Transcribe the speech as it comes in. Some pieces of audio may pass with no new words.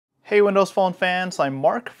Hey Windows Phone fans, I'm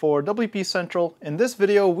Mark for WP Central. In this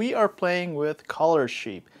video, we are playing with Color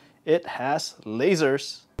Sheep. It has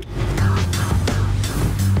lasers.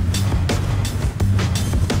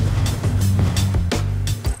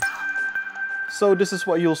 So this is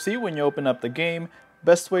what you'll see when you open up the game.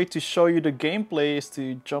 Best way to show you the gameplay is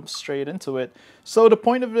to jump straight into it. So the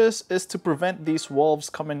point of this is to prevent these wolves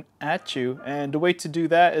coming at you, and the way to do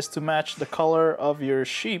that is to match the color of your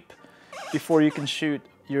sheep before you can shoot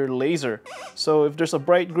your laser. So if there's a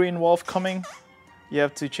bright green wolf coming, you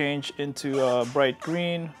have to change into bright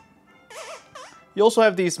green. You also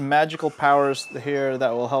have these magical powers here that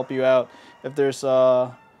will help you out if there's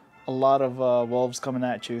a lot of wolves coming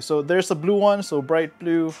at you. So there's a blue one, so bright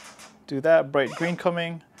blue, do that. Bright green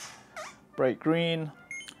coming, bright green.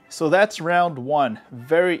 So that's round one,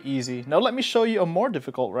 very easy. Now let me show you a more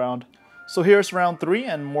difficult round. So here's round 3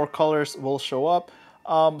 and more colors will show up.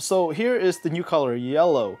 So here is the new color,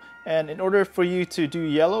 yellow. And in order for you to do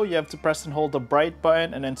yellow, you have to press and hold the bright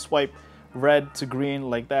button and then swipe red to green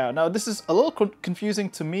like that. Now this is a little confusing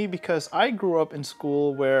to me because I grew up in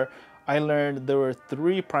school where I learned there were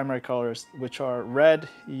 3 primary colors, which are red,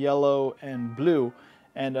 yellow, and blue.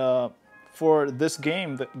 And for this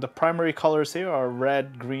game, the primary colors here are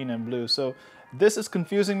red, green, and blue. So this is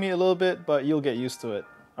confusing me a little bit, but you'll get used to it.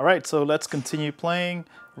 Alright, so let's continue playing.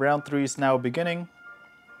 Round 3 is now beginning.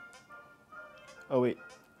 Oh wait,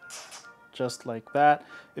 just like that.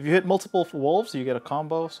 If you hit multiple wolves, you get a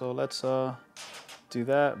combo. So let's do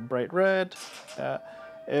that. Bright red.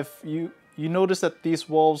 If you notice that these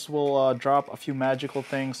wolves will drop a few magical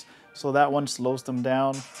things, so that one slows them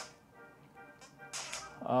down.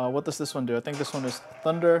 What does this one do? I think this one is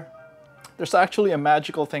thunder. There's actually a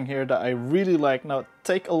magical thing here that I really like. Now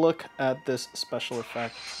take a look at this special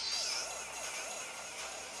effect.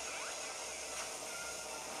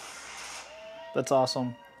 That's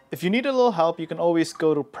awesome. If you need a little help, you can always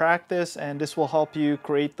go to practice, and this will help you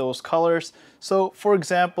create those colors. So for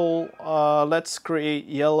example, let's create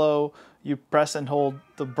yellow. You press and hold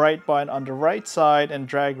the bright button on the right side and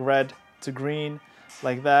drag red to green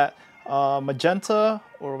like that. Magenta,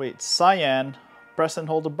 or wait, cyan, press and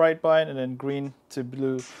hold the bright button and then green to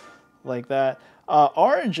blue like that.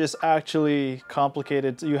 Orange is actually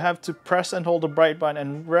complicated. You have to press and hold the bright button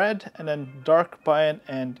and red, and then dark button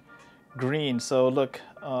and green. So look,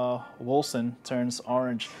 Wilson turns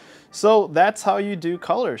orange. So that's how you do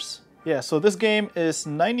colors. Yeah, so this game is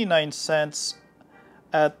 99 cents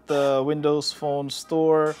at the Windows Phone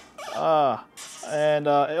store. And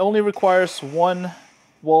it only requires 1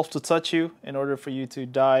 wolf to touch you in order for you to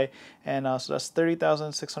die. And so that's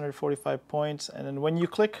 30,645 points. And then when you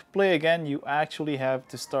click play again, you actually have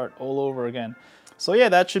to start all over again. So yeah,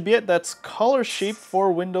 that should be it. That's Color Sheep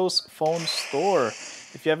for Windows Phone Store.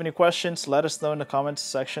 If you have any questions, let us know in the comments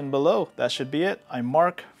section below. That should be it. I'm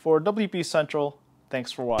Mark for WP Central.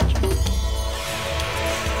 Thanks for watching.